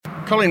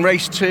Colin,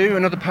 race 2,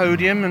 another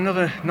podium,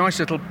 another nice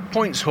little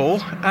points haul.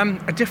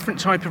 A different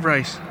type of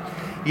race.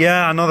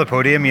 Yeah, another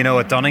podium.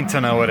 At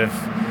Donington, I would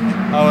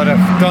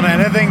have done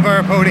anything for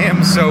a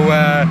podium. So,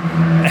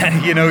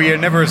 you're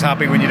never as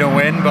happy when you don't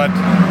win, but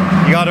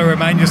you got to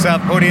remind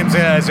yourself podiums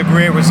is a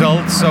great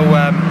result. So,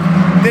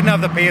 didn't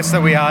have the pace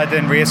that we had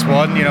in race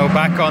 1.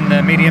 Back on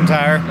the medium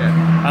tyre,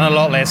 and a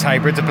lot less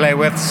hybrid to play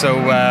with. So,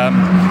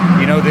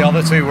 the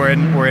other two were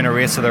in a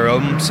race of their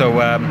own. So.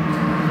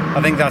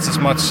 I think that's as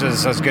much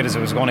as good as it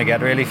was going to get,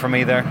 really, for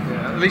me there.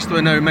 Yeah, at least there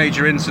were no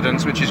major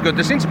incidents, which is good.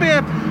 There seems to be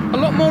a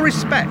lot more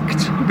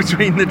respect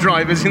between the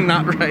drivers in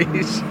that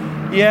race.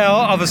 Yeah,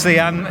 obviously,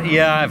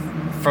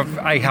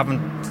 I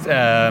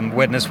haven't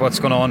witnessed what's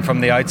going on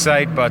from the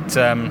outside, but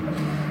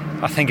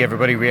I think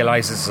everybody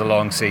realises it's a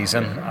long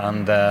season,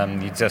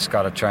 and you just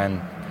got to try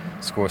and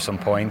score some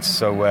points.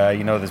 So, I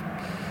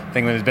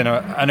think when there's been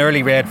an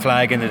early red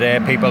flag in the day,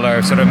 people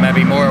are sort of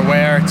maybe more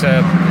aware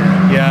to...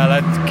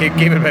 let's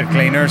keep it a bit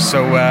cleaner.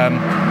 So,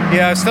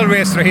 still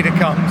race 3 to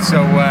come.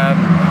 So,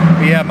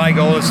 my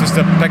goal is just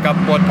to pick up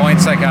what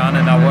points I can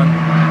in that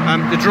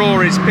one. The draw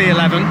is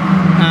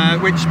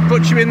P11, which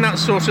puts you in that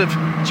sort of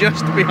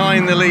just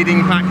behind the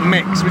leading pack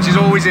mix, which is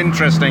always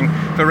interesting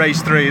for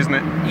race 3, isn't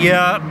it?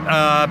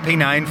 Yeah,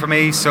 P9 for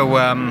me. So,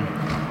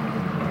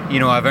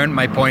 I've earned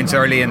my points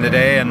early in the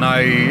day, and now,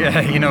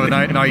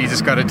 now you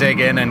just got to dig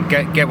in and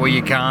get what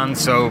you can.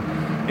 So,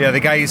 the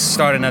guys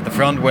starting at the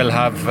front will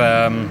have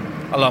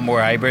a lot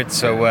more hybrid.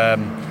 So,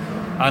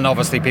 and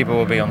obviously people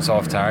will be on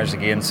soft tyres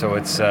again. So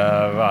it's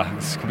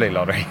complete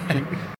lottery.